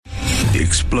The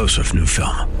explosive new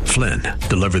film, Flynn,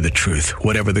 deliver the truth,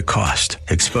 whatever the cost,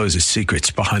 exposes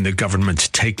secrets behind the government's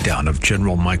takedown of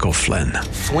General Michael Flynn.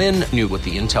 Flynn knew what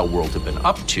the intel world had been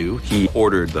up to. He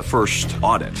ordered the first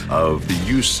audit of the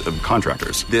use of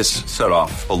contractors. This set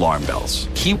off alarm bells.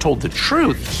 He told the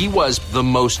truth. He was the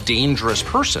most dangerous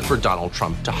person for Donald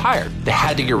Trump to hire. They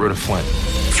had to get rid of Flynn.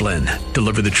 Flynn,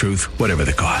 deliver the truth, whatever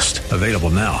the cost. Available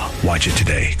now. Watch it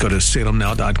today. Go to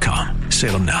salemnow.com.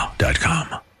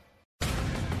 salemnow.com.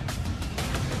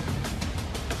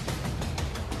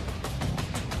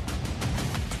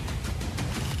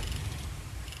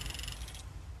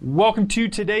 Welcome to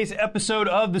today's episode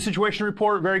of The Situation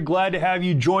Report. Very glad to have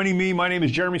you joining me. My name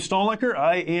is Jeremy Stolniker.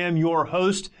 I am your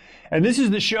host, and this is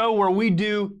the show where we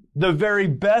do the very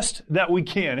best that we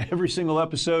can every single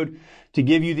episode to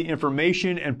give you the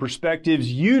information and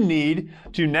perspectives you need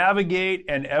to navigate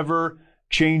an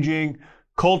ever-changing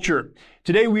culture.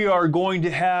 Today we are going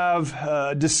to have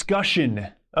a discussion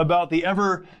about the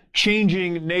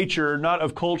ever-changing nature, not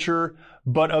of culture,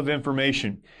 but of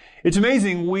information. It's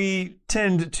amazing. We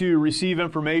tend to receive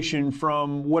information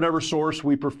from whatever source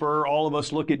we prefer. All of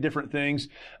us look at different things.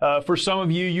 For some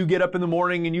of you, you get up in the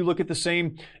morning and you look at the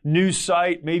same news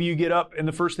site. Maybe you get up and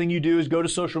the first thing you do is go to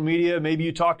social media. Maybe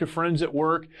you talk to friends at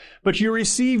work. But you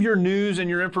receive your news and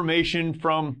your information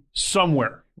from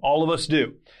somewhere. All of us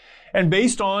do. And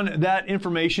based on that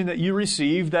information that you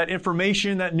receive, that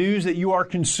information, that news that you are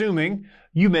consuming,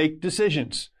 you make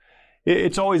decisions.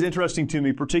 It's always interesting to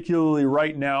me, particularly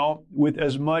right now, with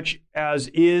as much as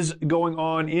is going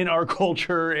on in our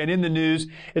culture and in the news.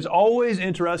 It's always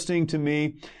interesting to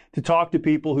me to talk to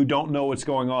people who don't know what's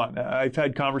going on. I've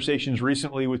had conversations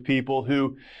recently with people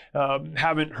who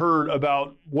haven't heard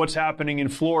about what's happening in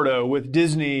Florida with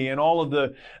Disney and all of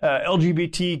the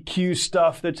LGBTQ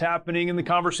stuff that's happening and the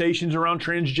conversations around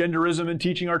transgenderism and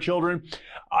teaching our children.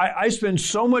 I spend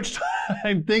so much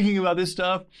time thinking about this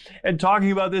stuff and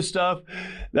talking about this stuff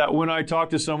that when I talk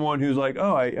to someone who's like,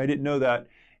 oh, I didn't know that,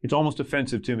 it's almost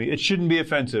offensive to me. It shouldn't be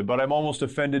offensive, but I'm almost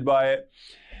offended by it.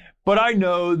 But I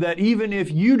know that even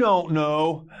if you don't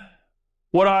know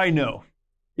what I know,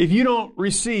 if you don't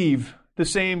receive the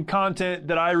same content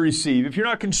that I receive, if you're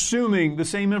not consuming the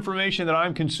same information that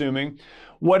I'm consuming,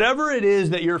 whatever it is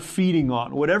that you're feeding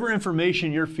on, whatever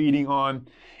information you're feeding on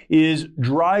is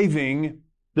driving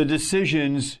the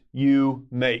decisions you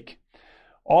make.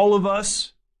 All of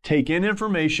us take in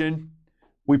information,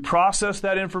 we process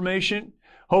that information.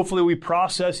 Hopefully we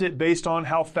process it based on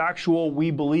how factual we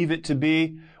believe it to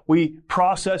be. We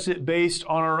process it based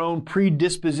on our own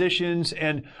predispositions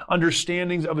and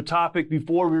understandings of a topic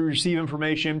before we receive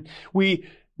information. We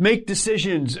make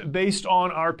decisions based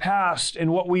on our past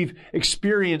and what we've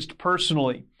experienced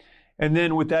personally. And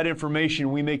then with that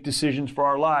information, we make decisions for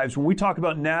our lives. When we talk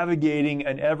about navigating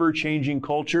an ever-changing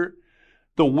culture,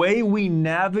 the way we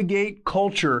navigate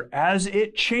culture as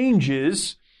it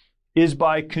changes is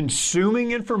by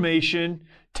consuming information,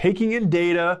 taking in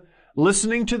data,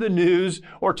 listening to the news,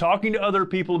 or talking to other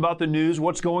people about the news,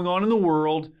 what's going on in the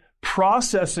world,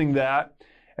 processing that,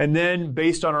 and then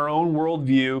based on our own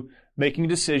worldview, making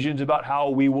decisions about how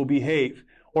we will behave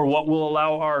or what we'll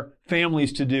allow our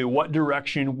families to do, what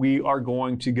direction we are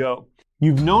going to go.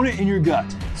 You've known it in your gut.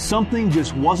 Something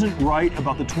just wasn't right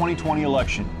about the 2020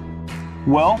 election.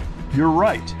 Well, you're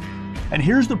right. And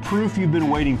here's the proof you've been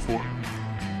waiting for.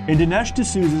 In Dinesh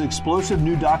D'Souza's explosive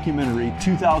new documentary,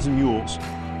 2,000 Mules,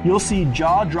 you'll see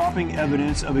jaw-dropping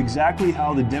evidence of exactly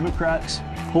how the Democrats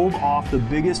pulled off the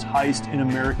biggest heist in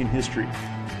American history.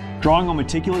 Drawing on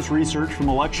meticulous research from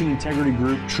election integrity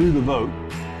group True the Vote,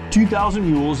 2,000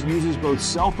 Mules uses both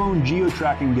cell phone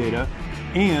geo-tracking data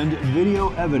and video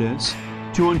evidence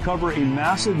to uncover a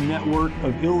massive network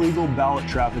of illegal ballot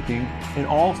trafficking in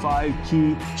all 5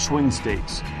 key swing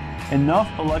states. Enough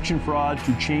election fraud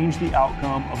to change the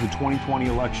outcome of the 2020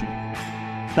 election.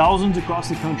 Thousands across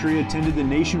the country attended the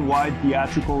nationwide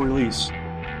theatrical release.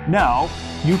 Now,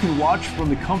 you can watch from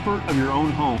the comfort of your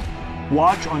own home.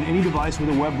 Watch on any device with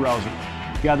a web browser.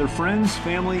 Gather friends,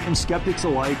 family, and skeptics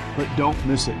alike, but don't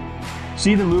miss it.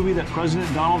 See the movie that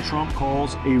President Donald Trump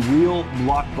calls a real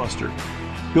blockbuster.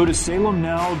 Go to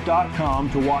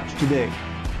salemnow.com to watch today.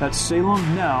 That's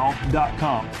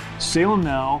salemnow.com.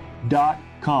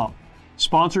 salemnow.com.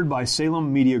 Sponsored by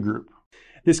Salem Media Group.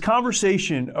 This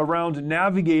conversation around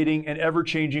navigating an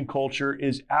ever-changing culture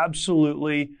is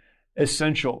absolutely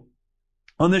essential.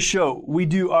 On this show, we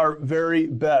do our very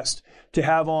best to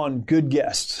have on good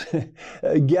guests,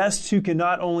 guests who can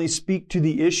not only speak to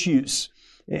the issues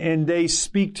and they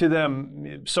speak to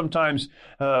them sometimes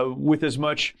with as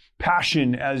much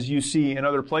passion as you see in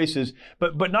other places,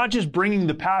 but not just bringing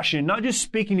the passion, not just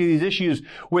speaking to these issues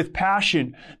with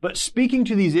passion, but speaking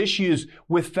to these issues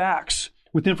with facts,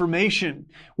 with information,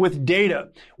 with data,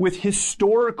 with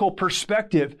historical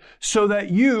perspective, so that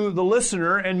you, the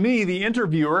listener, and me, the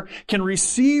interviewer, can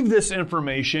receive this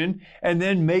information and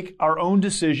then make our own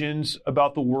decisions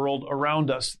about the world around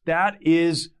us. That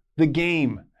is the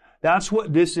game. That's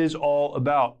what this is all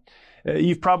about.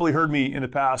 You've probably heard me in the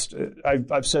past.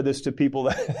 I've said this to people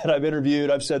that I've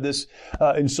interviewed. I've said this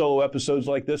in solo episodes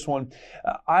like this one.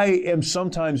 I am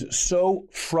sometimes so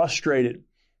frustrated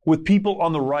with people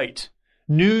on the right,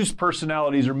 news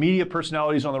personalities or media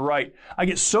personalities on the right. I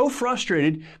get so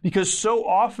frustrated because so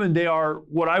often they are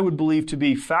what I would believe to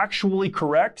be factually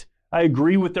correct. I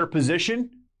agree with their position,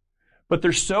 but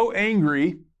they're so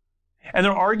angry and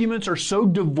their arguments are so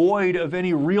devoid of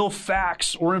any real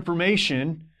facts or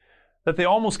information that they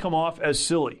almost come off as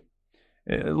silly.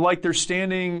 Like they're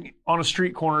standing on a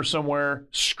street corner somewhere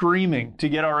screaming to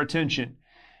get our attention.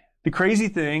 The crazy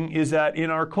thing is that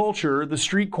in our culture, the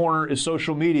street corner is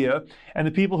social media, and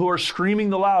the people who are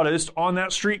screaming the loudest on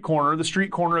that street corner, the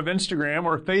street corner of Instagram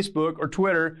or Facebook or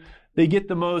Twitter, they get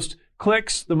the most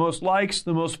clicks, the most likes,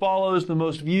 the most follows, the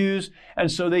most views,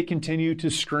 and so they continue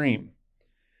to scream.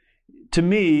 To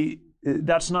me,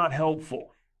 that's not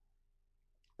helpful.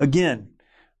 Again,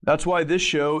 that's why this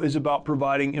show is about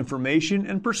providing information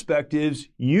and perspectives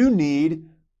you need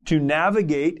to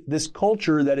navigate this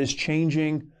culture that is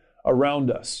changing around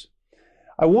us.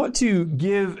 I want to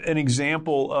give an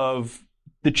example of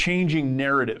the changing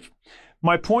narrative.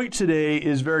 My point today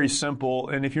is very simple,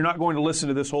 and if you're not going to listen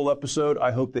to this whole episode,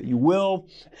 I hope that you will.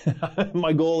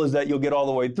 My goal is that you'll get all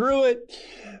the way through it.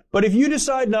 But if you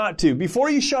decide not to, before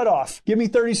you shut off, give me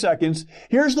 30 seconds,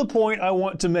 here's the point I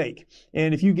want to make.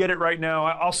 And if you get it right now,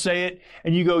 I'll say it,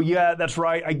 and you go, yeah, that's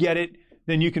right, I get it.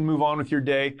 Then you can move on with your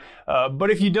day. But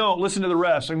if you don't, listen to the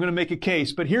rest. I'm going to make a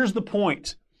case. But here's the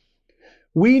point.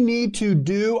 We need to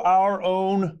do our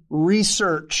own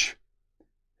research.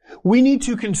 We need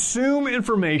to consume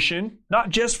information, not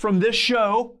just from this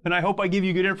show, and I hope I give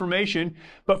you good information,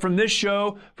 but from this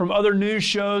show, from other news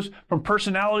shows, from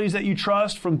personalities that you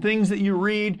trust, from things that you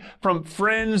read, from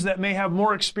friends that may have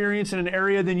more experience in an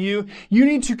area than you. You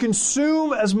need to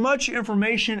consume as much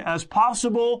information as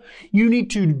possible. You need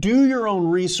to do your own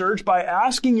research by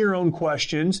asking your own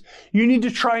questions. You need to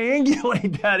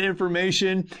triangulate that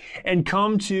information and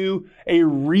come to a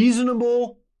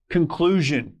reasonable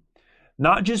conclusion.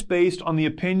 Not just based on the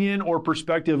opinion or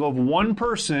perspective of one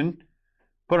person,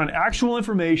 but on actual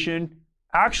information,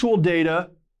 actual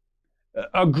data,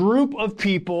 a group of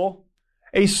people,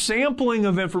 a sampling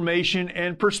of information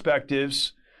and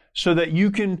perspectives, so that you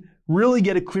can really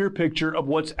get a clear picture of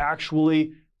what's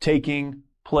actually taking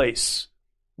place.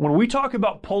 When we talk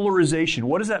about polarization,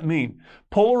 what does that mean?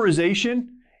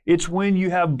 Polarization, it's when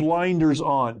you have blinders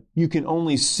on. You can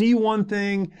only see one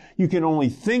thing, you can only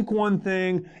think one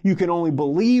thing, you can only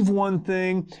believe one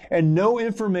thing, and no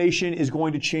information is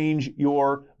going to change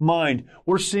your mind.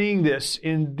 We're seeing this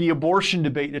in the abortion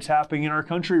debate that's happening in our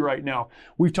country right now.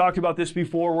 We've talked about this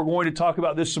before. We're going to talk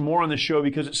about this some more on the show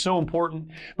because it's so important.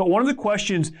 But one of the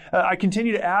questions I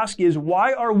continue to ask is,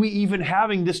 why are we even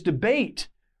having this debate?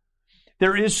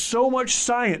 There is so much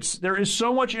science. There is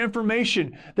so much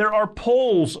information. There are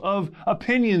polls of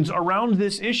opinions around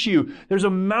this issue. There's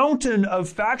a mountain of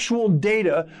factual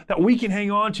data that we can hang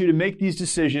on to make these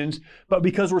decisions. But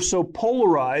because we're so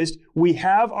polarized, we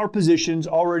have our positions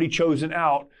already chosen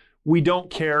out. We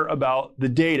don't care about the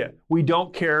data. We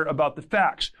don't care about the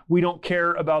facts. We don't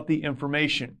care about the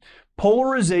information.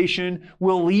 Polarization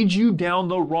will lead you down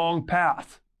the wrong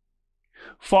path.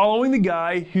 Following the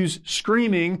guy who's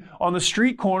screaming on the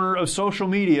street corner of social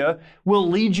media will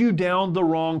lead you down the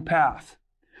wrong path.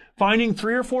 Finding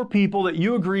 3 or 4 people that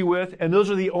you agree with, and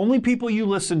those are the only people you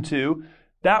listen to,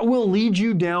 that will lead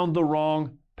you down the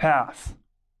wrong path.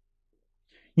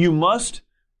 You must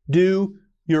do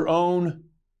your own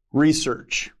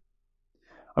research.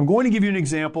 I'm going to give you an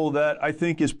example that I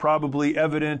think is probably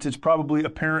evident. It's probably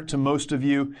apparent to most of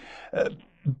you.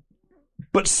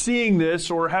 But seeing this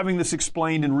or having this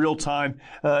explained in real time,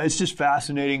 it's just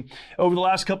fascinating. Over the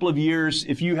last couple of years,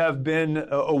 if you have been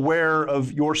aware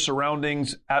of your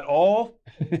surroundings at all,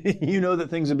 you know that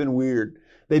things have been weird.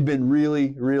 They've been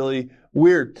really, really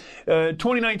weird.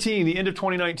 2019, the end of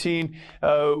 2019,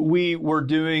 we were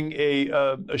doing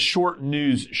a short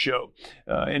news show,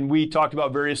 and we talked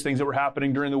about various things that were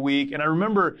happening during the week. And I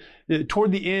remember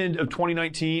toward the end of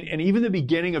 2019 and even the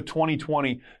beginning of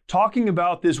 2020, talking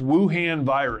about this Wuhan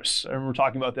virus. I remember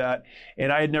talking about that,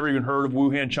 and I had never even heard of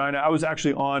Wuhan, China. I was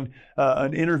actually on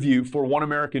an interview for One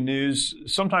American News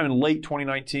sometime in late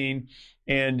 2019.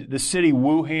 And the city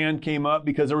Wuhan came up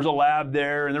because there was a lab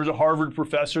there and there was a Harvard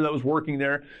professor that was working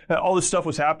there. All this stuff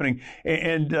was happening.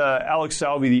 And Alex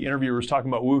Salvi, the interviewer, was talking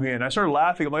about Wuhan. I started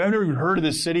laughing. I'm like, I've never even heard of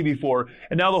this city before.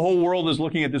 And now the whole world is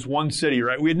looking at this one city,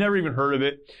 right? We had never even heard of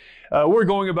it. We're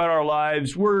going about our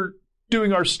lives. We're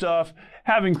doing our stuff,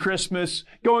 having Christmas,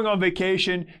 going on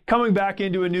vacation, coming back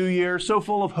into a new year, so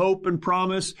full of hope and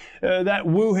promise. That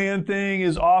Wuhan thing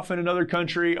is off in another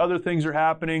country. Other things are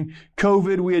happening.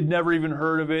 COVID, we had never even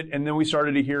heard of it. And then we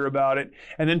started to hear about it.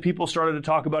 And then people started to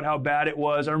talk about how bad it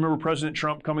was. I remember President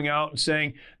Trump coming out and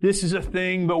saying, this is a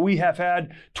thing, but we have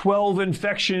had 12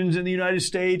 infections in the United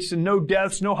States and no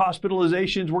deaths, no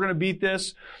hospitalizations. We're going to beat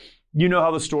this. You know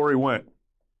how the story went.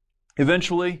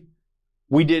 Eventually,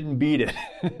 we didn't beat it.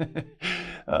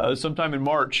 Sometime in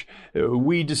March,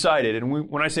 we decided, and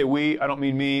when I say we, I don't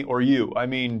mean me or you. I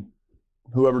mean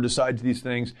whoever decides these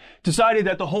things, decided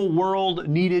that the whole world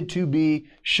needed to be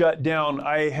shut down.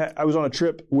 I was on a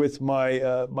trip with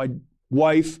my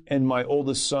wife and my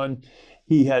oldest son.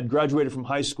 He had graduated from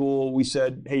high school. We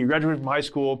said, hey, you graduated from high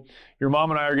school. Your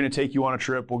mom and I are going to take you on a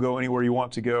trip. We'll go anywhere you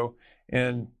want to go.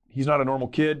 And he's not a normal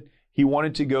kid. He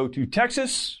wanted to go to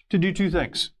Texas to do two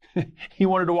things. He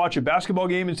wanted to watch a basketball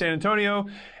game in San Antonio,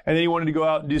 and then he wanted to go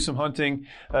out and do some hunting.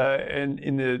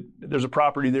 And there's a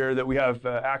property there that we have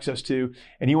access to,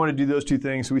 and he wanted to do those two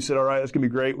things. So we said, all right, that's going to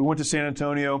be great. We went to San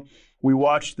Antonio. We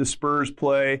watched the Spurs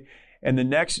play, and the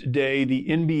next day, the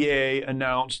NBA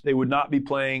announced they would not be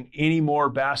playing any more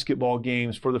basketball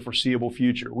games for the foreseeable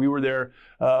future. We were there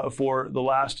for the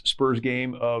last Spurs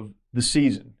game of the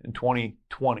season in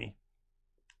 2020.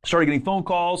 Started getting phone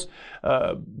calls.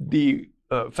 The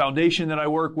foundation that I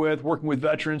work with, working with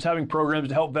veterans, having programs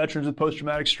to help veterans with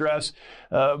post-traumatic stress.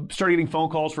 Started getting phone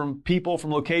calls from people,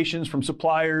 from locations, from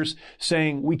suppliers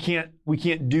saying, we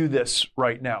can't do this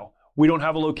right now. We don't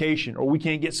have a location, or we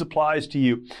can't get supplies to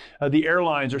you. The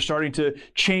airlines are starting to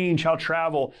change how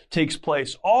travel takes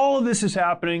place. All of this is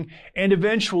happening, and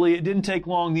eventually, it didn't take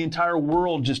long, the entire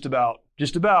world just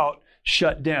about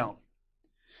shut down.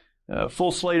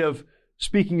 Full slate of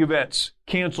speaking events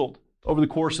canceled over the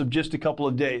course of just a couple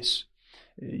of days.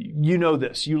 You know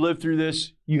this. You lived through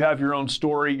this. You have your own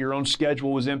story. Your own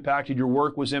schedule was impacted. Your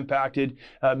work was impacted.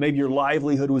 Maybe your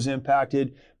livelihood was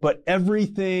impacted. But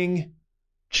everything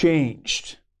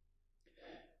changed.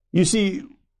 You see,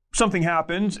 something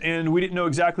happens, and we didn't know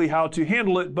exactly how to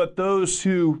handle it, but those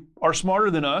who are smarter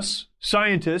than us,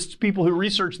 scientists, people who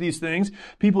research these things,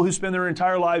 people who spend their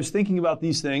entire lives thinking about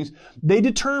these things, they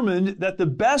determined that the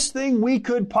best thing we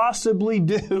could possibly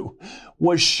do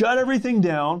was shut everything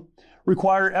down,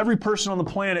 require every person on the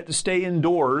planet to stay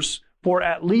indoors for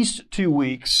at least 2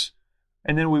 weeks,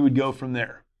 and then we would go from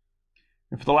there.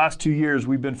 And for the last 2 years,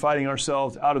 we've been fighting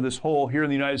ourselves out of this hole here in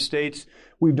the United States.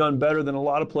 We've done better than a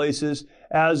lot of places.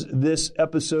 As this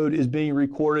episode is being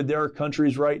recorded, there are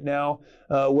countries right now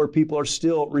where people are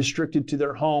still restricted to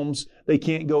their homes. They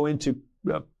can't go into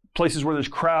places where there's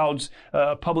crowds,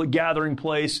 public gathering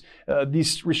place.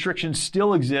 These restrictions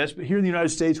still exist, but here in the United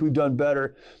States, we've done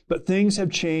better. But things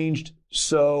have changed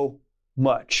so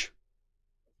much.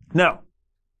 Now,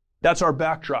 that's our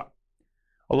backdrop.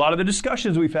 A lot of the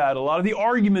discussions we've had, a lot of the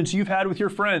arguments you've had with your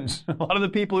friends, a lot of the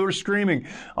people who are screaming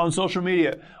on social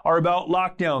media are about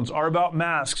lockdowns, are about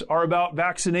masks, are about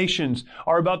vaccinations,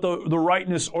 are about the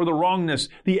rightness or the wrongness,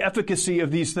 the efficacy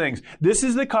of these things. This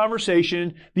is the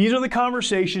conversation. These are the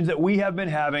conversations that we have been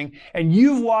having, and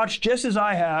you've watched just as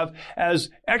I have,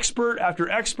 as expert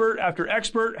after expert after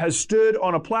expert has stood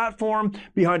on a platform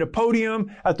behind a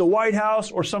podium at the White House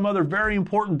or some other very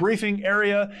important briefing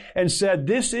area and said,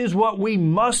 this is what we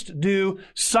must do.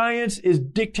 Science is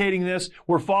dictating this.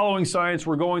 We're following science.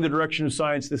 We're going the direction of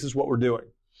science. This is what we're doing.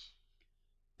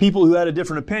 People who had a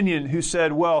different opinion who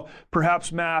said, well,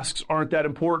 perhaps masks aren't that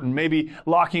important. Maybe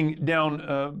locking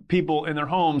down people in their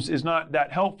homes is not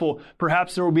that helpful.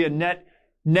 Perhaps there will be a net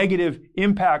negative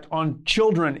impact on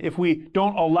children if we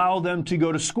don't allow them to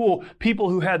go to school. People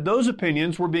who had those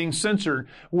opinions were being censored,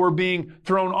 were being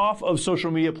thrown off of social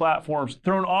media platforms,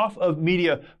 thrown off of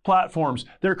media platforms,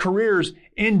 their careers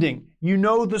ending. You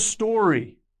know the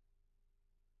story.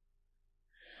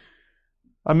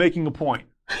 I'm making a point.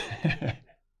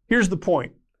 Here's the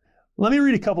point. Let me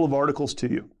read a couple of articles to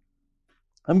you.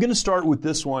 I'm going to start with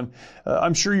this one.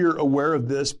 I'm sure you're aware of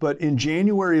this, but in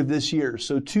January of this year,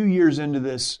 so 2 years into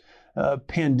this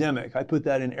pandemic, I put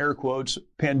that in air quotes,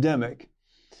 pandemic,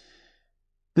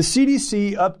 the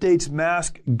CDC updates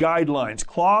mask guidelines.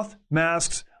 Cloth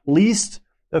masks least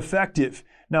effective.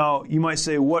 Now, you might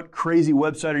say, what crazy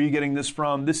website are you getting this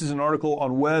from? This is an article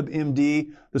on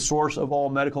WebMD, the source of all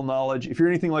medical knowledge. If you're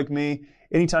anything like me,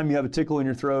 anytime you have a tickle in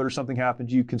your throat or something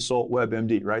happens, you consult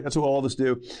WebMD, right? That's what all of us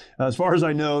do. As far as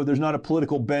I know, there's not a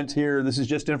political bent here. This is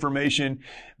just information.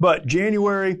 But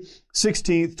January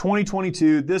 16th,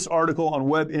 2022, this article on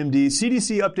WebMD,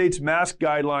 CDC updates mask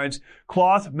guidelines,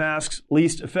 cloth masks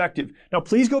least effective. Now,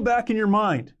 please go back in your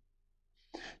mind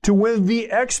to when the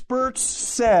experts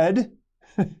said,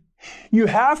 you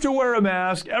have to wear a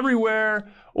mask everywhere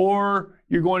or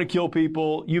you're going to kill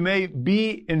people. You may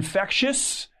be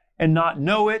infectious and not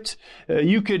know it.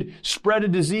 You could spread a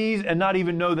disease and not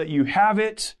even know that you have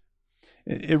it.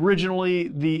 Originally,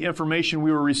 the information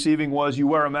we were receiving was you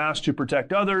wear a mask to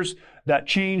protect others. That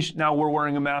changed. Now we're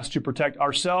wearing a mask to protect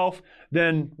ourselves.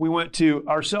 Then we went to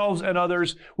ourselves and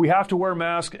others. We have to wear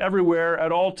masks everywhere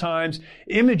at all times.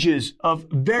 Images of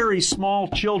very small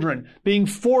children being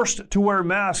forced to wear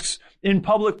masks in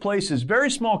public places.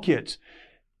 Very small kids.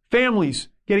 Families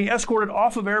getting escorted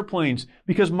off of airplanes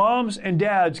because moms and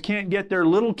dads can't get their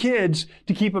little kids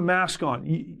to keep a mask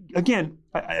on. Again,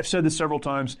 I've said this several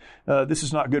times. This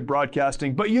is not good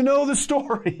broadcasting, but you know the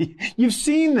story. You've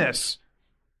seen this.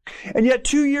 And yet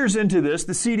 2 years into this,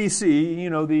 the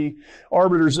CDC, the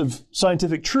arbiters of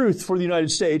scientific truth for the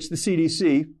United States, the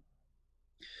CDC,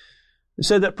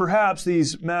 said that perhaps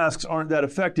these masks aren't that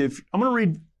effective. I'm going to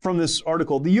read from this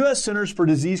article. The U.S. Centers for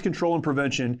Disease Control and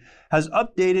Prevention has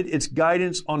updated its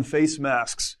guidance on face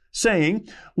masks, saying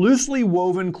loosely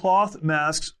woven cloth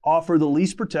masks offer the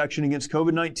least protection against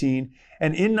COVID-19,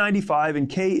 and N95 and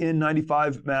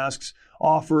KN95 masks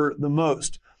offer the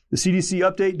most. The CDC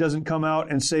update doesn't come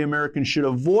out and say Americans should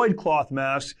avoid cloth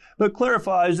masks, but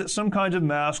clarifies that some kinds of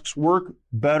masks work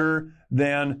better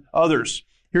than others.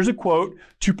 Here's a quote.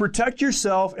 To protect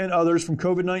yourself and others from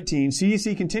COVID-19,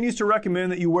 CDC continues to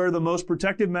recommend that you wear the most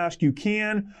protective mask you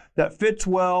can, that fits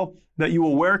well, that you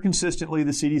will wear consistently,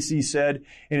 the CDC said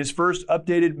in its first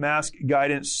updated mask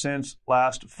guidance since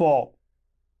last fall.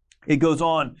 It goes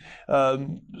on.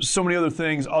 So many other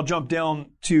things. I'll jump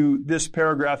down to this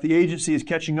paragraph. The agency is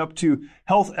catching up to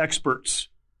health experts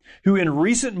who in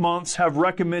recent months have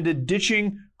recommended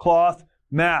ditching cloth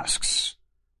masks.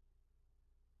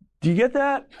 Do you get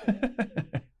that?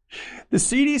 The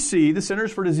CDC, the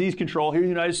Centers for Disease Control here in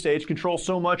the United States, controls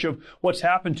so much of what's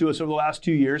happened to us over the last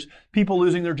 2 years. People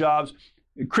losing their jobs,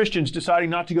 Christians deciding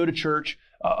not to go to church,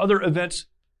 other events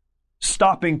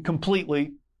stopping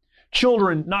completely,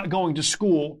 children not going to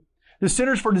school. The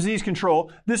Centers for Disease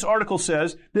Control, this article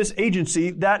says, this agency,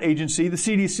 that agency, the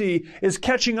CDC, is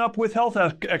catching up with health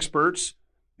experts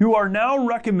who are now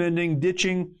recommending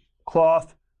ditching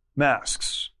cloth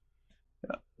masks.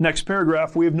 Next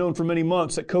paragraph, we have known for many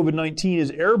months that COVID-19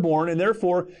 is airborne and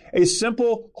therefore a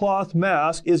simple cloth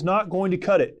mask is not going to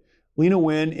cut it. Lena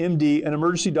Wynn, MD, an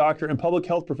emergency doctor and public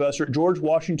health professor at George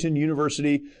Washington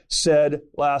University, said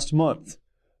last month.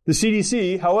 The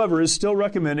CDC, however, is still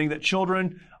recommending that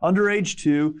children under age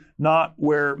 2 not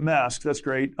wear masks. That's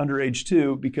great, under age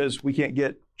 2, because we can't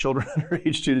get children under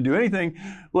age 2 to do anything,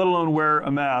 let alone wear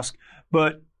a mask.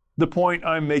 But the point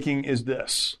I'm making is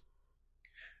this.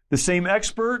 The same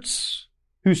experts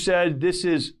who said this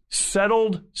is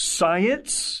settled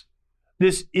science,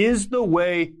 this is the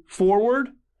way forward,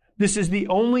 this is the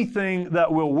only thing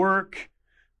that will work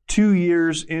 2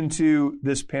 years into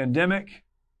this pandemic,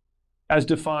 as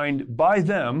defined by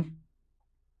them,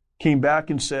 came back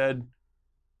and said,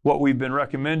 what we've been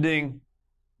recommending,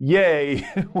 yay,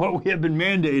 what we have been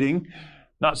mandating,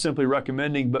 not simply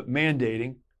recommending, but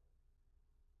mandating,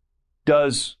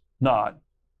 does not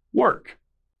work.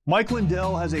 Mike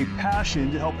Lindell has a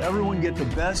passion to help everyone get the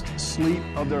best sleep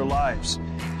of their lives.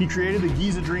 He created the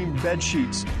Giza Dream bed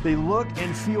sheets. They look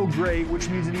and feel great, which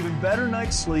means an even better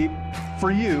night's sleep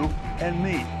for you and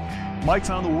me. Mike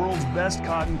found the world's best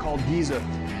cotton called Giza.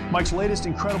 Mike's latest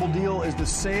incredible deal is the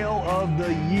sale of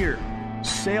the year.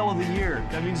 Sale of the year.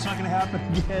 That means it's not going to happen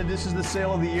again. This is the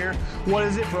sale of the year. What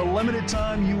is it? For a limited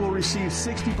time, you will receive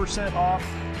 60% off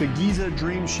the Giza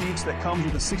Dream Sheets that comes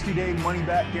with a 60-day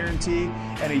money-back guarantee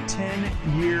and a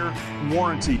 10-year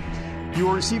warranty. You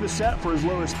will receive a set for as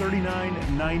low as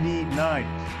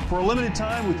 $39.99. For a limited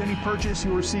time, with any purchase,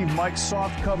 you will receive Mike's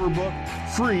soft cover book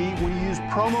free when you use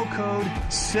promo code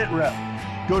SITREP.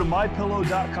 Go to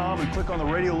mypillow.com and click on the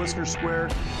radio listener square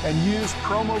and use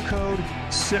promo code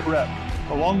SITREP.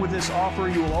 Along with this offer,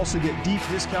 you will also get deep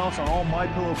discounts on all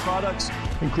MyPillow products,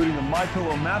 including the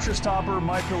MyPillow mattress topper,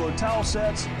 MyPillow towel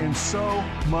sets, and so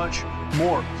much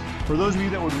more. For those of you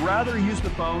that would rather use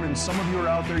the phone, and some of you are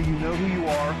out there, you know who you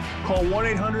are, call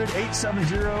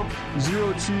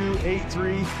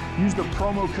 1-800-870-0283. Use the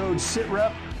promo code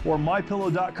SITREP or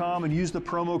MyPillow.com and use the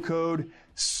promo code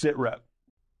SITREP.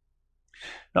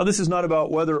 Now, this is not about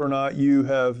whether or not you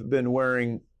have been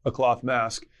wearing a cloth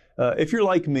mask. If you're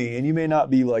like me, and you may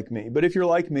not be like me, but if you're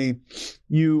like me,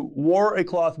 you wore a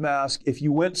cloth mask if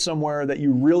you went somewhere that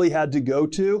you really had to go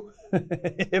to,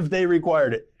 if they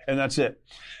required it, and that's it.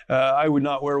 I would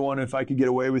not wear one if I could get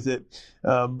away with it,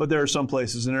 but there are some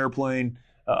places, an airplane,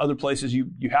 other places you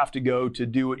have to go to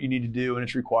do what you need to do, and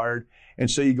it's required,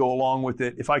 and so you go along with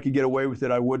it. If I could get away with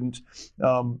it, I wouldn't.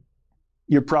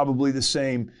 You're probably the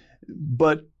same,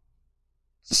 but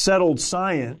settled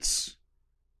science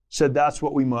said that's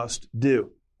what we must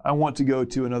do. I want to go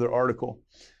to another article.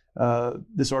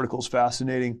 This article is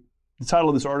fascinating. The title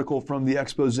of this article from the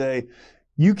expose,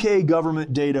 UK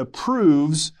government data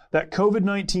proves that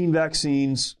COVID-19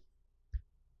 vaccines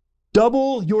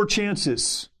double your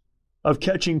chances of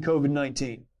catching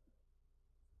COVID-19.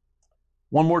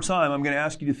 One more time, I'm going to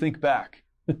ask you to think back.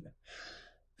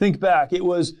 Think back. It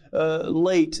was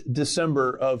late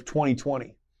December of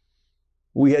 2020.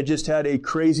 We had just had a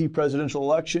crazy presidential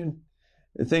election.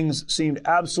 Things seemed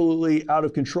absolutely out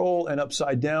of control and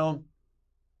upside down.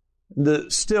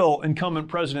 The still incumbent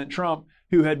President Trump,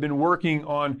 who had been working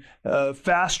on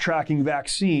fast-tracking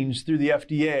vaccines through the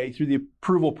FDA, through the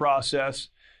approval process,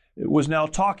 was now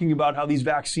talking about how these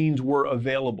vaccines were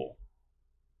available.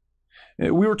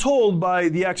 We were told by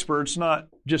the experts, not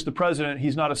just the president,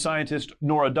 he's not a scientist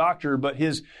nor a doctor, but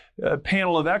his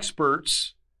panel of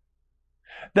experts,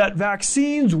 that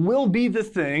vaccines will be the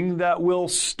thing that will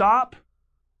stop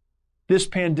this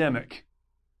pandemic,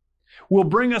 will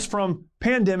bring us from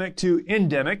pandemic to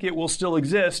endemic. It will still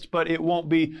exist, but it won't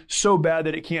be so bad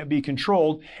that it can't be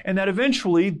controlled, and that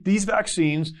eventually these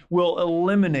vaccines will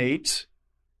eliminate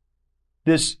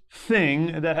this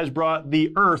thing that has brought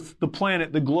the earth, the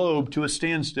planet, the globe to a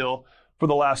standstill for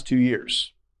the last 2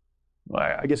 years.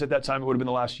 I guess at that time it would have been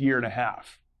the last year and a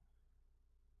half.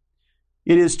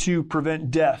 It is to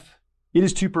prevent death. It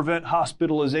is to prevent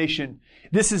hospitalization.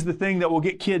 This is the thing that will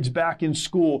get kids back in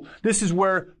school. This is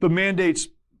where the mandates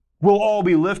will all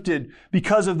be lifted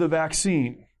because of the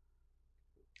vaccine.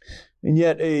 And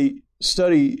yet a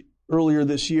study earlier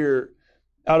this year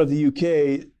out of the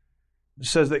UK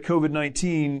says that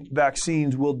COVID-19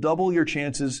 vaccines will double your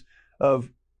chances of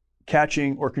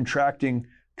catching or contracting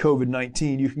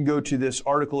COVID-19. You can go to this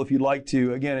article if you'd like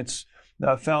to. Again, it's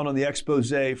found on the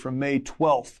expose from May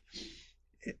 12th.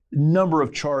 Number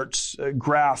of charts,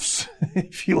 graphs,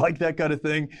 if you like that kind of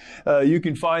thing. You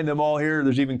can find them all here.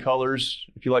 There's even colors.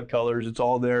 If you like colors, it's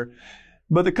all there.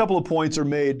 But a couple of points are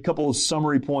made, a couple of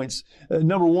summary points.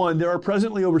 Number one, there are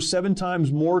presently over 7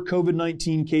 times more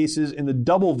COVID-19 cases in the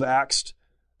double vaxxed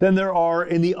than there are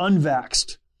in the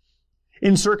unvaxxed.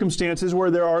 In circumstances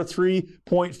where there are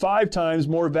 3.5 times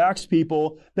more vaxxed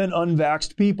people than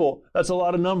unvaxxed people. That's a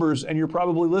lot of numbers, and you're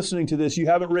probably listening to this. You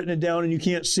haven't written it down and you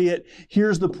can't see it.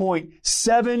 Here's the point.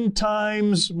 7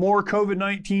 times more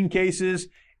COVID-19 cases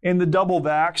in the double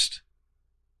vaxxed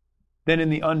than in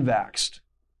the unvaxxed.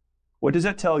 What does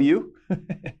that tell you?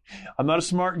 I'm not a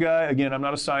smart guy. Again, I'm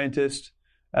not a scientist.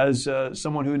 As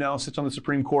someone who now sits on the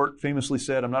Supreme Court famously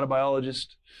said, I'm not a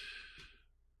biologist,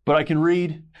 but I can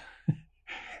read.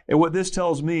 And what this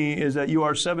tells me is that you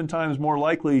are 7 times more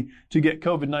likely to get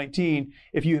COVID-19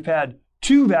 if you've had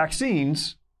 2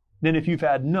 vaccines than if you've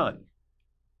had none.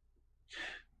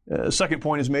 Second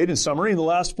point is made in summary. In the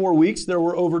last 4 weeks, there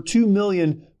were over 2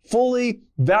 million fully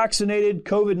vaccinated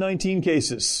COVID-19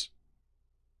 cases.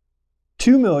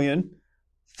 2 million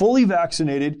fully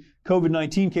vaccinated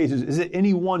COVID-19 cases. Is it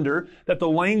any wonder that the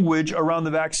language around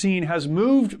the vaccine has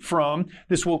moved from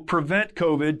this will prevent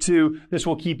COVID to this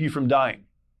will keep you from dying?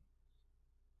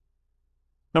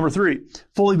 Number 3,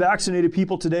 fully vaccinated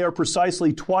people today are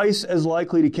precisely twice as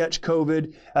likely to catch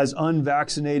COVID as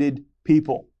unvaccinated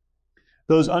people.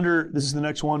 This is the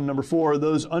next one, number 4,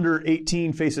 those under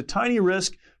 18 face a tiny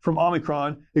risk from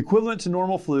Omicron, equivalent to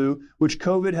normal flu, which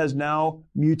COVID has now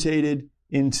mutated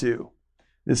into.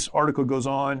 This article goes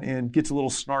on and gets a little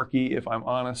snarky, if I'm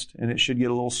honest, and it should get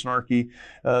a little snarky,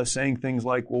 saying things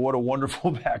like, well, what a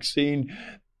wonderful vaccine.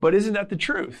 But isn't that the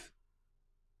truth?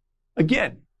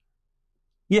 Again,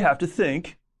 you have to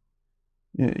think,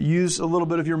 use a little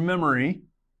bit of your memory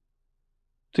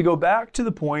to go back to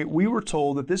the point we were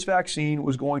told that this vaccine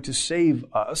was going to save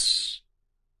us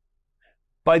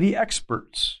by the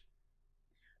experts.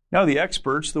 Now the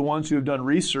experts, the ones who have done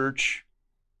research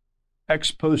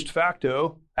ex post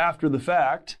facto, after the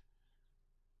fact,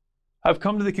 have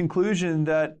come to the conclusion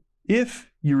that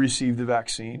if you receive the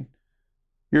vaccine,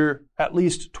 you're at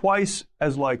least twice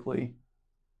as likely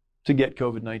to get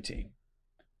COVID-19.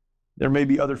 There may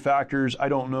be other factors. I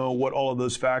don't know what all of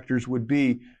those factors would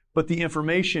be, but the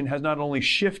information has not only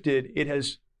shifted, it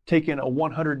has taken a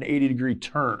 180-degree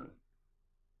turn.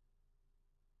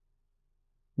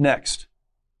 Next,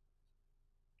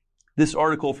 this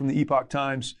article from the Epoch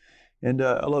Times, and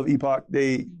I love Epoch.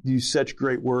 They do such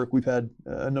great work. We've had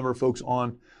a number of folks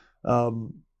on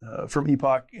from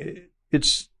Epoch.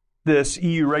 It's this: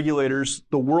 EU regulators,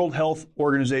 the World Health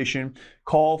Organization,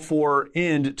 call for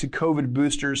end to COVID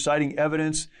boosters, citing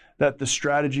evidence that the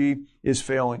strategy is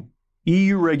failing.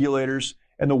 EU regulators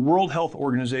and the World Health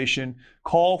Organization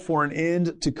call for an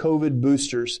end to COVID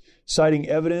boosters, citing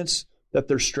evidence that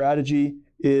their strategy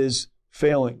is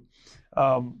failing.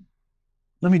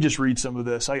 Let me just read some of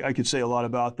this. I could say a lot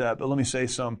about that, but let me say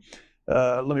some.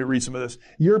 Let me read some of this.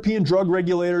 European drug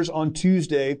regulators on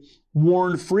Tuesday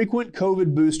warned frequent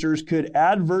COVID boosters could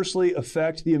adversely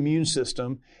affect the immune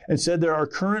system and said there are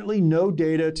currently no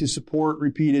data to support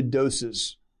repeated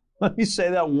doses. Let me say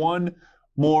that one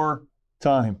more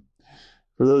time.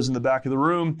 For those in the back of the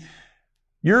room,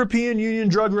 European Union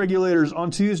drug regulators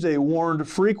on Tuesday warned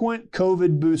frequent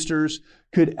COVID boosters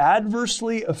could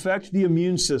adversely affect the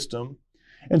immune system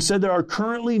and said there are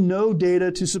currently no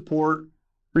data to support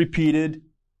repeated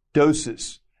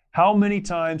doses. How many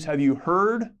times have you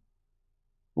heard,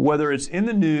 whether it's in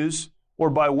the news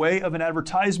or by way of an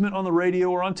advertisement on the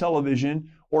radio or on television,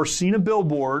 or seen a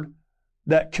billboard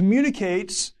that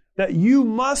communicates that you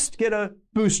must get a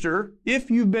booster if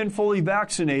you've been fully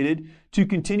vaccinated to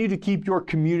continue to keep your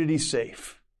community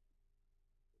safe?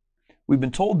 We've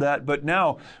been told that, but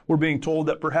now we're being told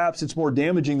that perhaps it's more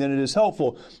damaging than it is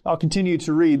helpful. I'll continue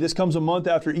to read. This comes a month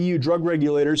after EU drug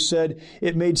regulators said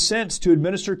it made sense to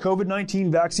administer COVID-19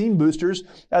 vaccine boosters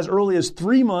as early as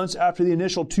 3 months after the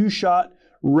initial 2-shot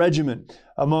regimen,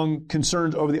 among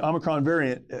concerns over the Omicron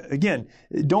variant. Again,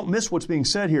 don't miss what's being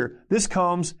said here. This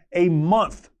comes a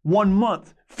month, 1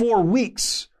 month, 4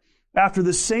 weeks after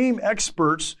the same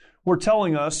experts were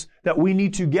telling us that we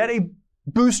need to get a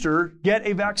booster, get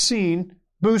a vaccine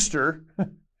booster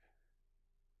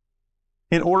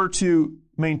in order to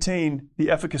maintain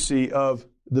the efficacy of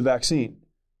the vaccine.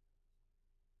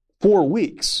 4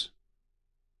 weeks.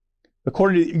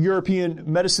 According to the European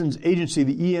Medicines Agency,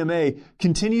 the EMA,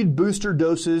 continued booster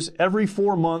doses every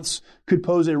 4 months could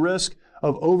pose a risk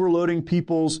of overloading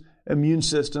people's immune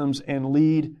systems and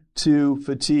lead to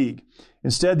fatigue.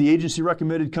 Instead, the agency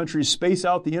recommended countries space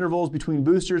out the intervals between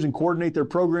boosters and coordinate their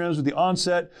programs with the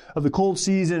onset of the cold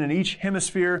season in each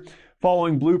hemisphere,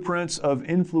 following blueprints of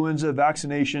influenza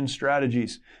vaccination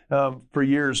strategies. For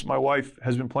years, my wife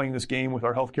has been playing this game with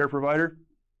our healthcare provider,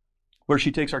 where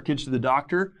she takes our kids to the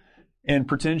doctor and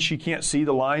pretends she can't see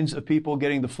the lines of people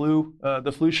getting the flu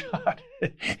shot,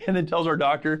 and then tells our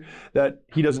doctor that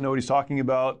he doesn't know what he's talking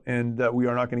about and that we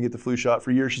are not going to get the flu shot. For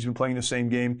years, she's been playing the same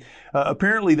game.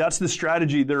 Apparently, that's the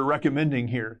strategy they're recommending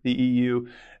here, the EU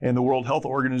and the World Health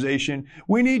Organization.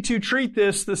 We need to treat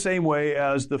this the same way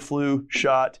as the flu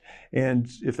shot, and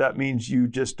if that means you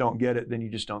just don't get it, then you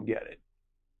just don't get it.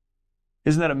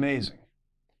 Isn't that amazing?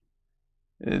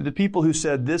 The people who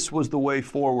said this was the way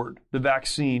forward, the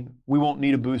vaccine, we won't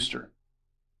need a booster.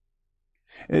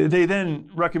 They then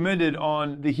recommended,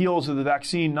 on the heels of the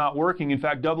vaccine not working, in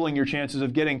fact, doubling your chances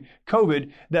of getting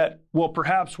COVID, that, well,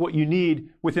 perhaps what you need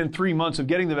within 3 months of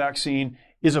getting the vaccine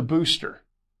is a booster.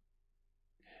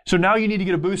 So now you need to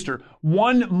get a booster.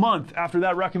 1 month after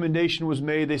that recommendation was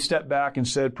made, they stepped back and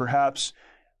said perhaps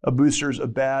a booster is a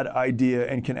bad idea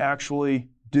and can actually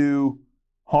do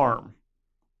harm.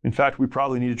 In fact, we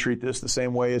probably need to treat this the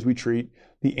same way as we treat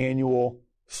the annual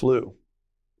flu.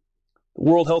 The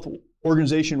World Health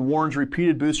Organization warns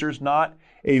repeated boosters not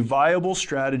a viable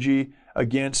strategy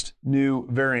against new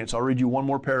variants. I'll read you one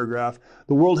more paragraph.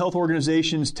 The World Health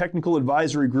Organization's Technical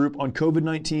Advisory Group on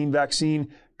COVID-19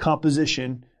 vaccine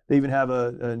composition, they even have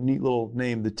a neat little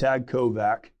name, the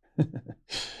TAGCOVAC,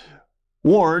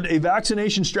 warned a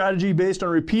vaccination strategy based on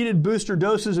repeated booster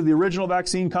doses of the original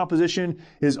vaccine composition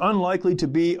is unlikely to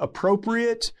be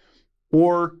appropriate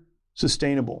or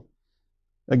sustainable.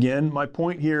 Again, my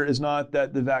point here is not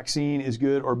that the vaccine is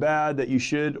good or bad, that you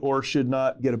should or should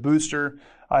not get a booster.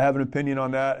 I have an opinion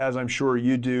on that, as I'm sure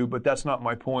you do, but that's not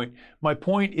my point. My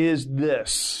point is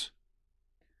this.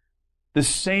 The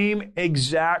same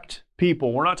exact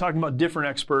people. We're not talking about different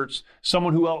experts,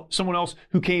 someone else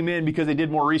who came in because they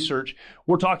did more research.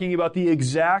 We're talking about the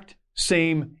exact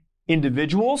same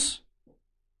individuals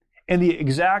and the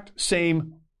exact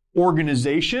same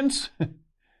organizations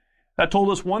that told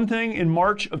us one thing in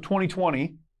March of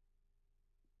 2020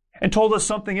 and told us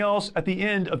something else at the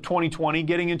end of 2020,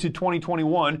 getting into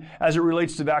 2021 as it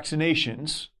relates to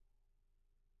vaccinations,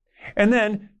 and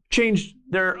then changed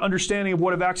their understanding of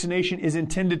what a vaccination is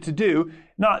intended to do,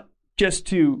 not just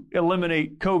to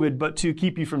eliminate COVID, but to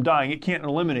keep you from dying. It can't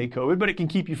eliminate COVID, but it can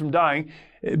keep you from dying,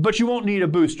 but you won't need a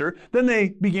booster. Then they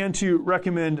began to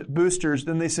recommend boosters.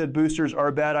 Then they said boosters are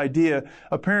a bad idea.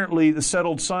 Apparently, the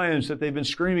settled science that they've been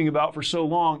screaming about for so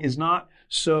long is not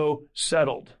so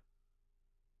settled.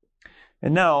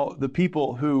 And now the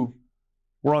people who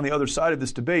were on the other side of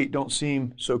this debate don't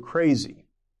seem so crazy.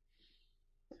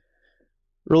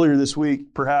 Earlier this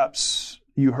week, perhaps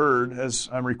you heard, as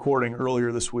I'm recording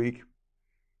earlier this week,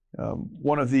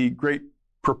 one of the great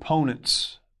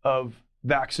proponents of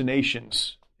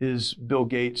vaccinations is Bill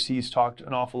Gates. He's talked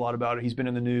an awful lot about it. He's been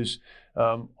in the news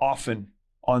often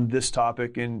on this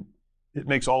topic, and it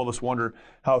makes all of us wonder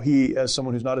how he, as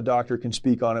someone who's not a doctor, can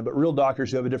speak on it. But real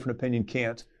doctors who have a different opinion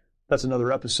can't. That's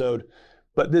another episode.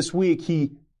 But this week,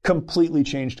 he completely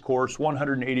changed course,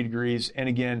 180 degrees, and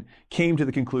again, came to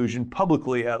the conclusion,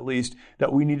 publicly at least,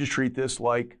 that we need to treat this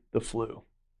like the flu.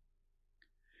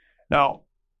 Now,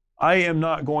 I am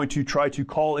not going to try to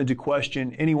call into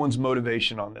question anyone's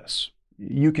motivation on this.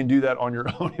 You can do that on your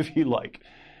own if you like.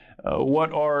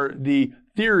 What are the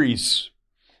theories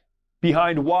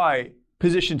behind why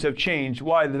positions have changed,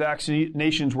 why the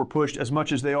vaccinations were pushed as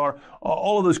much as they are?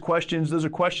 All of those are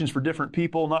questions for different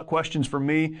people, not questions for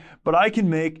me. But I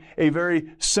can make a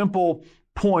very simple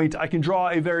point. I can draw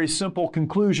a very simple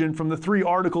conclusion from the 3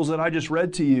 articles that I just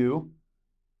read to you.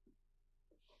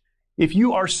 If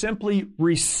you are simply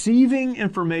receiving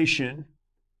information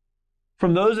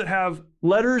from those that have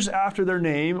letters after their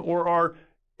name or are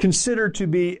considered to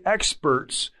be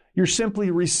experts, you're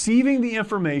simply receiving the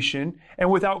information and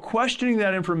without questioning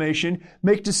that information,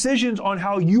 make decisions on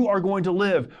how you are going to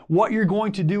live, what you're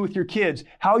going to do with your kids,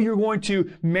 how you're going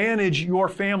to manage your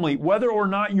family, whether or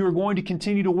not you're going to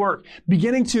continue to work,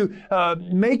 beginning to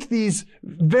make these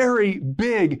very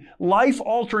big,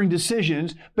 life-altering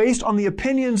decisions based on the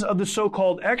opinions of the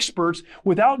so-called experts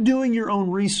without doing your own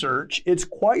research. It's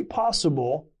quite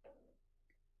possible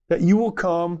that you will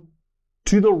come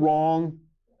to the wrong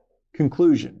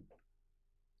conclusion.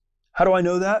 How do I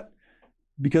know that?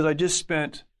 Because I just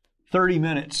spent 30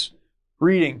 minutes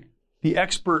reading the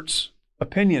experts'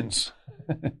 opinions,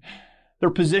 their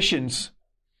positions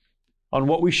on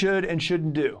what we should and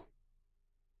shouldn't do.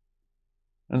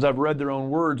 As I've read their own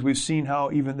words, we've seen how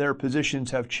even their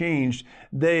positions have changed.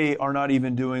 They are not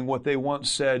even doing what they once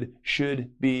said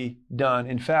should be done.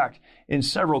 In fact, in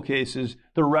several cases,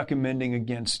 they're recommending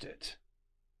against it.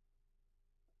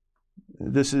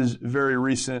 This is very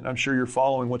recent. I'm sure you're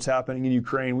following what's happening in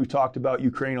Ukraine. We've talked about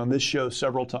Ukraine on this show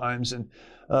several times. And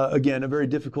again, a very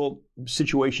difficult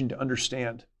situation to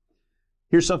understand.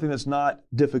 Here's something that's not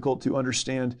difficult to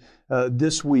understand.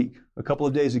 This week, a couple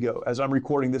of days ago, as I'm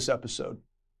recording this episode,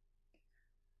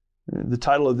 the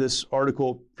title of this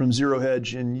article from Zero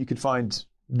Hedge, and you can find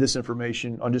this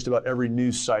information on just about every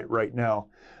news site right now.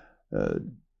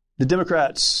 The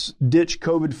Democrats ditch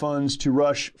COVID funds to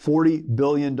rush $40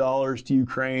 billion to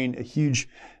Ukraine. A huge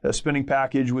spending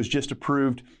package was just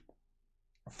approved.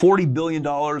 $40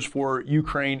 billion for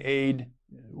Ukraine aid.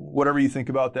 Whatever you think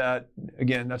about that,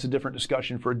 again, that's a different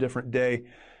discussion for a different day.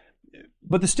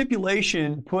 But the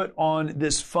stipulation put on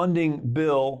this funding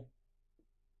bill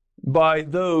by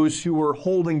those who were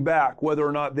holding back whether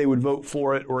or not they would vote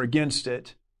for it or against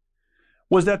it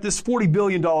was that this $40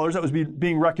 billion that was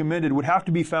being recommended would have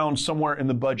to be found somewhere in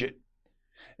the budget.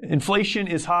 Inflation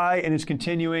is high and it's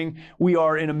continuing. We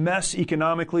are in a mess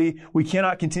economically. We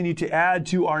cannot continue to add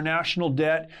to our national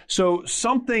debt. So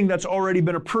something that's already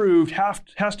been approved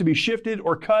has to be shifted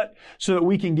or cut so that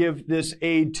we can give this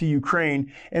aid to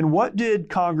Ukraine. And what did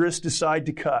Congress decide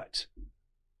to cut?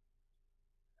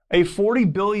 A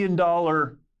 $40 billion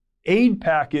aid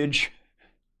package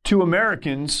to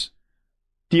Americans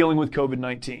dealing with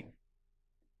COVID-19.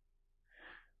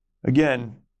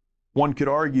 Again, one could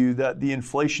argue that the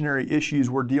inflationary issues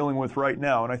we're dealing with right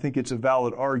now, and I think it's a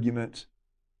valid argument,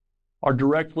 are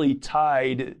directly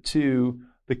tied to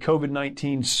the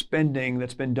COVID-19 spending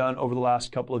that's been done over the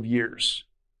last couple of years.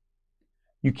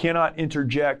 You cannot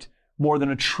interject more than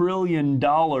 $1 trillion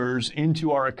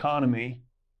into our economy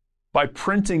by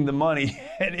printing the money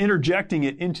and interjecting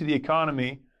it into the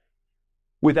economy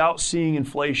without seeing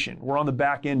inflation. We're on the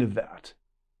back end of that.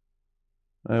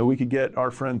 We could get our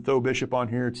friend Tho Bishop on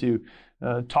here to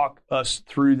talk us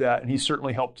through that, and he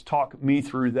certainly helped talk me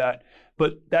through that.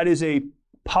 but that is a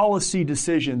policy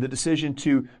decision, the decision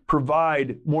to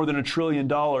provide more than $1 trillion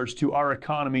to our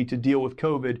economy to deal with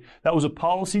COVID. That was a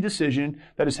policy decision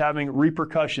that is having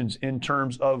repercussions in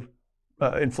terms of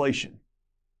inflation.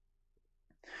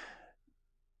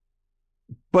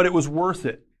 But it was worth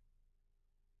it.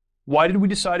 Why did we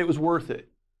decide it was worth it?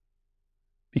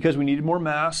 Because we needed more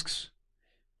masks.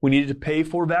 We needed to pay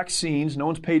for vaccines. No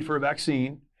one's paid for a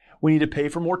vaccine. We need to pay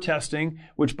for more testing,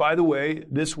 which, by the way,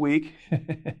 this week,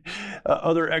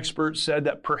 other experts said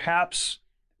that perhaps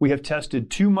we have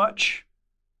tested too much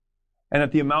and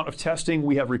that the amount of testing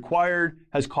we have required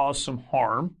has caused some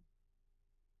harm.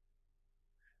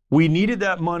 We needed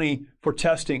that money for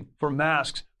testing, for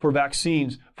masks, for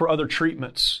vaccines, for other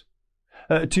treatments,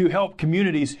 to help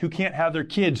communities who can't have their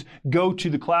kids go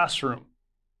to the classroom.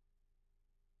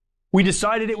 We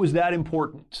decided it was that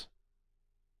important.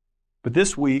 But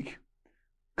this week,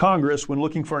 Congress, when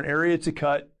looking for an area to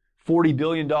cut $40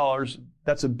 billion,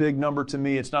 that's a big number to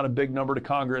me. It's not a big number to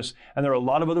Congress. And there are a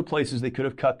lot of other places they could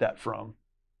have cut that from.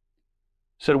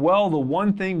 Said, well, the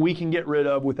one thing we can get rid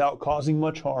of without causing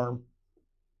much harm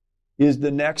is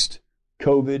the next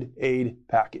COVID aid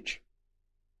package.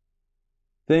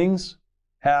 Things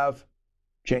have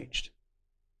changed.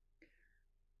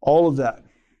 All of that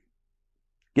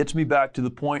gets me back to the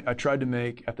point I tried to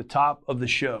make at the top of the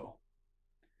show.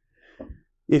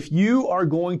 If you are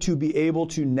going to be able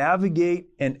to navigate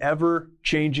an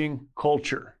ever-changing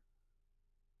culture,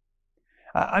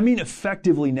 I mean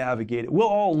effectively navigate it. We'll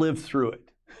all live through it.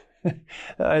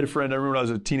 I had a friend, I remember when I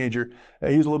was a teenager,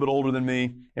 he was a little bit older than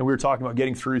me, and we were talking about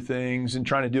getting through things and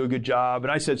trying to do a good job.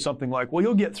 And I said something like, well,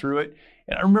 you'll get through it.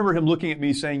 And I remember him looking at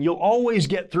me saying, you'll always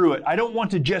get through it. I don't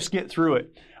want to just get through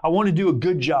it. I want to do a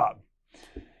good job.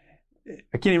 I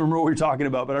can't even remember what we were talking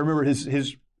about, but I remember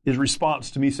his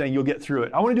response to me saying, you'll get through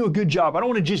it. I want to do a good job. I don't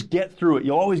want to just get through it.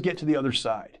 You'll always get to the other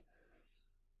side.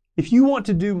 If you want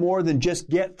to do more than just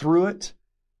get through it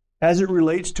as it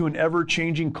relates to an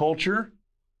ever-changing culture,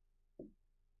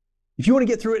 if you want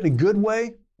to get through it in a good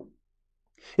way,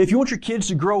 if you want your kids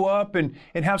to grow up and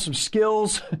have some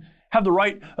skills, have the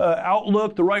right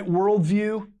outlook, the right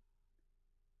worldview,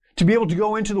 to be able to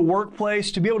go into the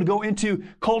workplace, to be able to go into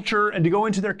culture and to go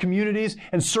into their communities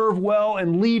and serve well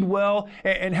and lead well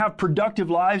and have productive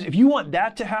lives, if you want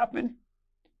that to happen,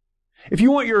 if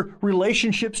you want your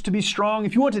relationships to be strong,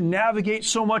 if you want to navigate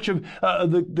so much of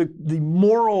the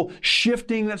moral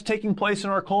shifting that's taking place in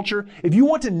our culture, if you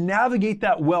want to navigate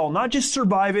that well, not just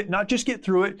survive it, not just get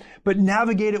through it, but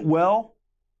navigate it well,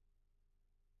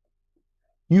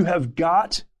 you have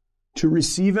got to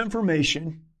receive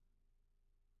information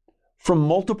from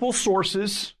multiple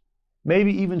sources,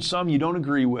 maybe even some you don't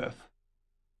agree with.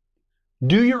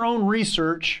 Do your own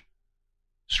research.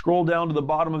 Scroll down to the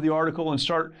bottom of the article and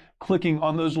start clicking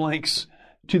on those links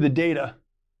to the data,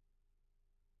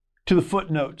 to the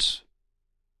footnotes.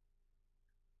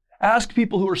 Ask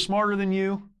people who are smarter than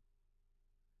you.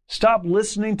 Stop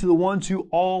listening to the ones who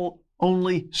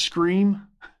only scream.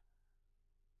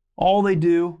 All they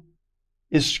do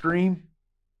is scream.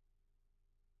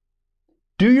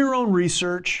 Do your own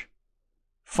research.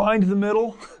 Find the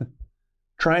middle.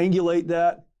 Triangulate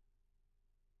that.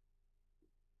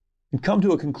 And come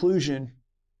to a conclusion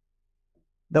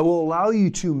that will allow you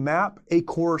to map a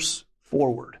course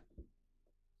forward.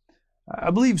 I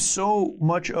believe so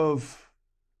much of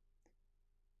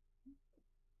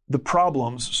the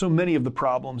problems, so many of the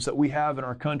problems that we have in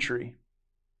our country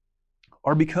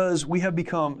are because we have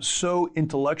become so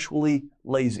intellectually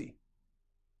lazy.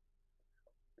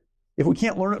 If we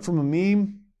can't learn it from a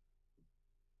meme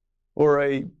or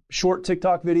a short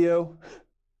TikTok video,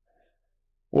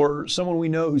 or someone we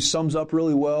know who sums up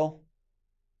really well,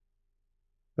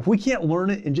 if we can't learn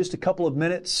it in just a couple of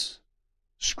minutes,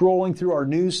 scrolling through our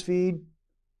news feed,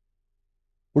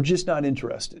 we're just not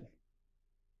interested.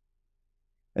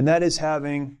 And that is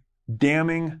having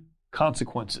damning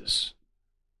consequences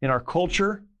in our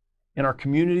culture, in our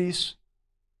communities,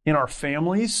 in our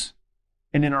families,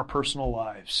 and in our personal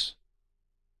lives.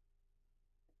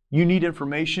 You need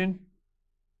information,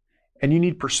 and you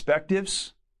need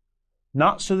perspectives,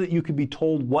 not so that you can be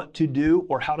told what to do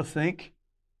or how to think,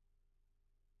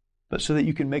 but so that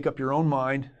you can make up your own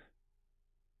mind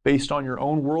based on your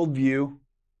own worldview.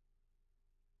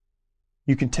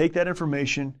 You can take that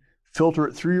information, filter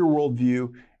it through your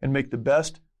worldview, and make the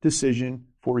best decision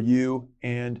for you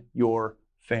and your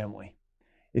family.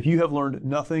 If you have learned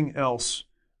nothing else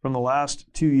from the last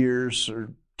 2 years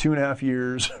or 2.5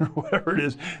 years or whatever it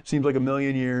is, seems like a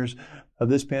million years of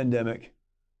this pandemic,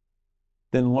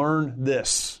 then learn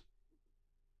this.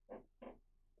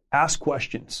 Ask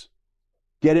questions.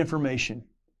 Get information.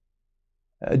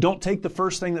 Don't take the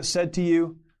first thing that's said to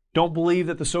you. Don't believe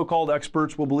that the so-called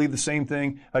experts will believe the same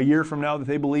thing a year from now that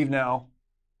they believe now.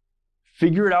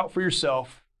 Figure it out for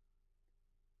yourself.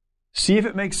 See if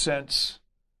it makes sense.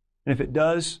 And if it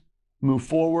does, move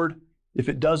forward. If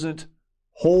it doesn't,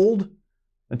 hold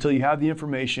until you have the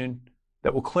information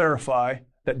that will clarify,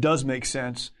 that does make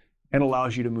sense, and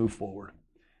allows you to move forward.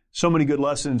 So many good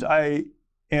lessons. I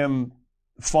am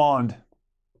fond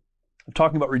of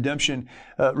talking about redemption.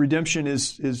 Redemption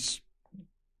is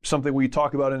something we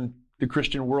talk about in the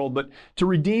Christian world, but to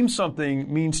redeem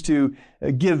something means to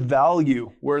give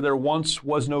value where there once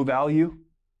was no value.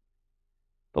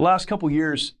 The last couple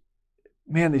years,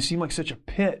 man, they seem like such a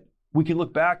pit. We can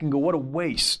look back and go, what a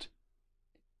waste.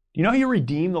 You know how you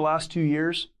redeem the last 2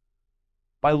 years?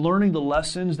 By learning the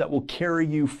lessons that will carry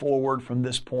you forward from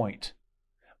this point.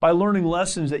 By learning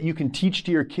lessons that you can teach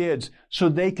to your kids so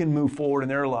they can move forward in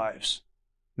their lives.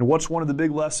 And what's one of the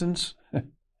big lessons?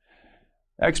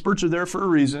 Experts are there for a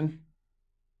reason.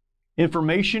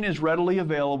 Information is readily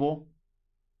available,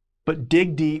 but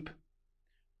dig deep,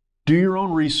 do your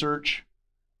own research,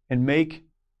 and make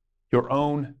your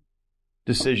own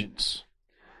decisions.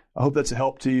 I hope that's a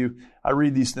help to you. I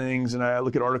read these things and I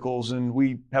look at articles, and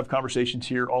we have conversations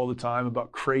here all the time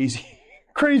about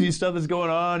crazy stuff that's going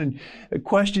on and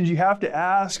questions you have to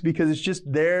ask because it's just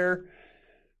there.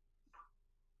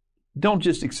 Don't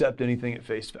just accept anything at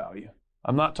face value.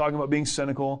 I'm not talking about being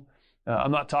cynical.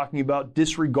 I'm not talking about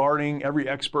disregarding every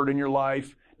expert in your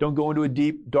life. Don't go into a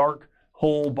deep, dark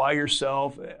hole by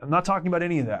yourself. I'm not talking about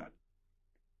any of that.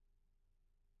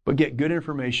 But get good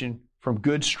information from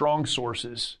good, strong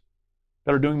sources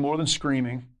that are doing more than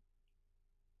screaming,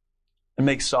 and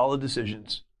make solid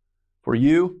decisions for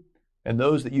you and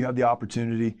those that you have the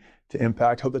opportunity to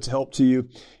impact. Hope that's a help to you,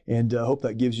 and hope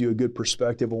that gives you a good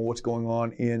perspective on what's going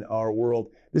on in our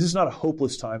world. This is not a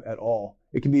hopeless time at all.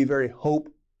 It can be a very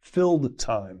hope-filled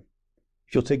time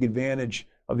if you'll take advantage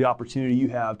of the opportunity you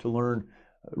have to learn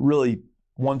really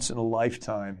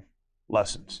once-in-a-lifetime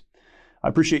lessons. I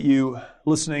appreciate you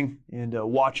listening and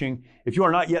watching. If you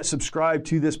are not yet subscribed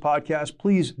to this podcast,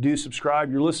 please do subscribe.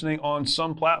 You're listening on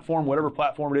some platform, whatever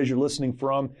platform it is you're listening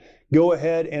from, go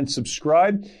ahead and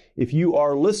subscribe. If you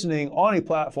are listening on a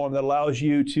platform that allows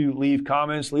you to leave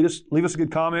comments, leave us a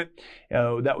good comment.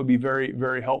 That would be very,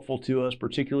 very helpful to us,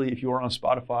 particularly if you are on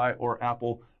Spotify or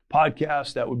Apple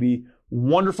Podcasts. That would be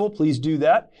wonderful. Please do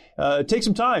that. Take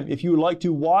some time. If you would like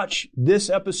to watch this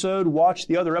episode, watch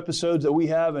the other episodes that we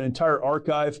have, an entire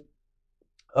archive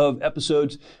of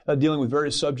episodes dealing with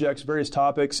various subjects, various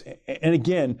topics. And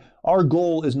again, our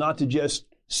goal is not to just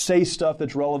say stuff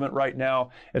that's relevant right now.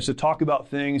 It's to talk about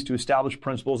things, to establish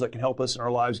principles that can help us in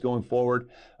our lives going forward.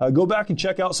 Go back and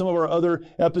check out some of our other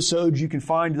episodes. You can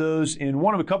find those in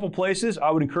one of a couple places.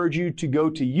 I would encourage you to go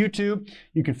to YouTube.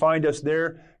 You can find us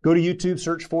there. Go to YouTube,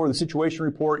 search for The Situation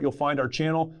Report. You'll find our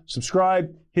channel.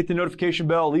 Subscribe, hit the notification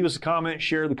bell, leave us a comment,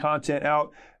 share the content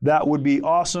out. That would be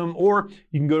awesome. Or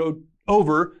you can go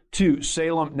over to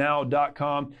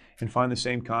salemnow.com and find the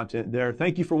same content there.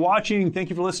 Thank you for watching.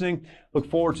 Thank you for listening. Look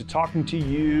forward to talking to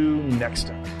you next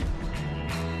time.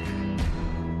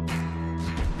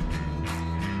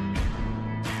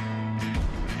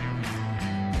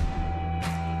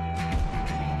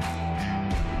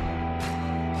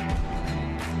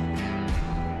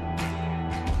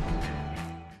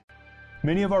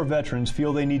 Many of our veterans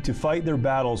feel they need to fight their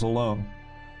battles alone.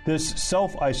 This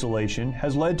self-isolation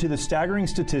has led to the staggering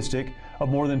statistic of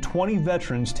more than 20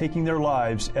 veterans taking their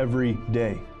lives every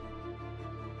day.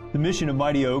 The mission of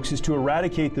Mighty Oaks is to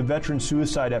eradicate the veteran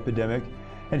suicide epidemic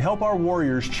and help our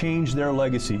warriors change their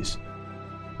legacies.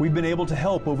 We've been able to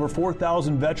help over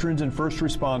 4,000 veterans and first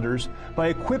responders by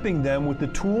equipping them with the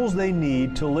tools they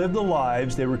need to live the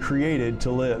lives they were created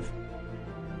to live.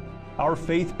 Our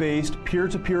faith-based,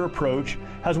 peer-to-peer approach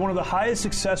has one of the highest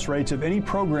success rates of any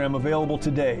program available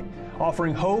today,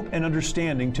 offering hope and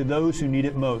understanding to those who need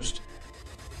it most.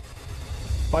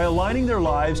 By aligning their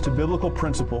lives to biblical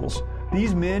principles,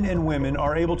 these men and women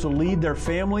are able to lead their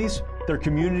families, their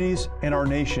communities, and our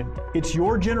nation. It's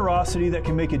your generosity that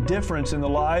can make a difference in the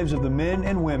lives of the men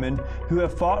and women who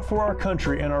have fought for our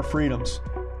country and our freedoms.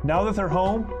 Now that they're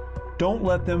home, don't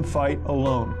let them fight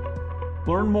alone.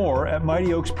 Learn more at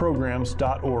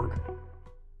mightyoaksprograms.org.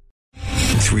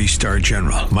 3-star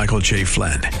General Michael J.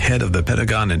 Flynn, head of the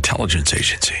Pentagon Intelligence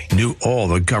Agency, knew all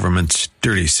the government's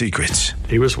dirty secrets.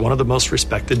 He was one of the most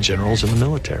respected generals in the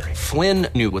military. Flynn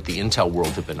knew what the intel world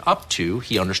had been up to.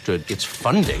 He understood its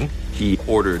funding. He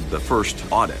ordered the first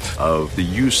audit of the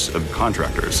use of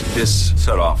contractors. This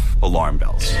set off alarm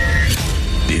bells.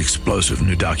 The explosive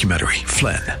new documentary,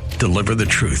 Flynn, Deliver the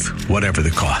Truth, Whatever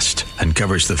the Cost,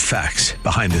 uncovers the facts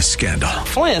behind this scandal.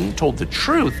 Flynn told the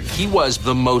truth. He was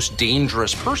the most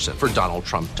dangerous person for Donald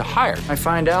Trump to hire. I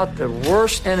find out the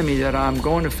worst enemy that I'm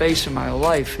going to face in my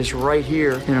life is right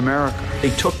here in America. They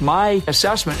took my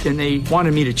assessment and they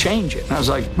wanted me to change it. And I was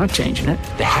like, I'm not changing it.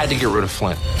 They had to get rid of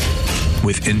Flynn.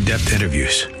 With in-depth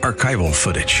interviews, archival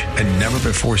footage, and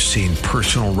never-before-seen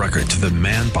personal records of the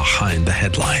man behind the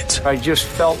headlines. I just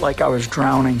felt like I was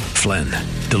drowning. Flynn,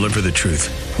 Deliver the Truth,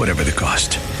 Whatever the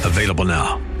Cost. Available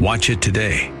now. Watch it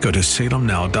today. Go to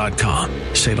salemnow.com.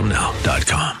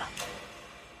 salemnow.com.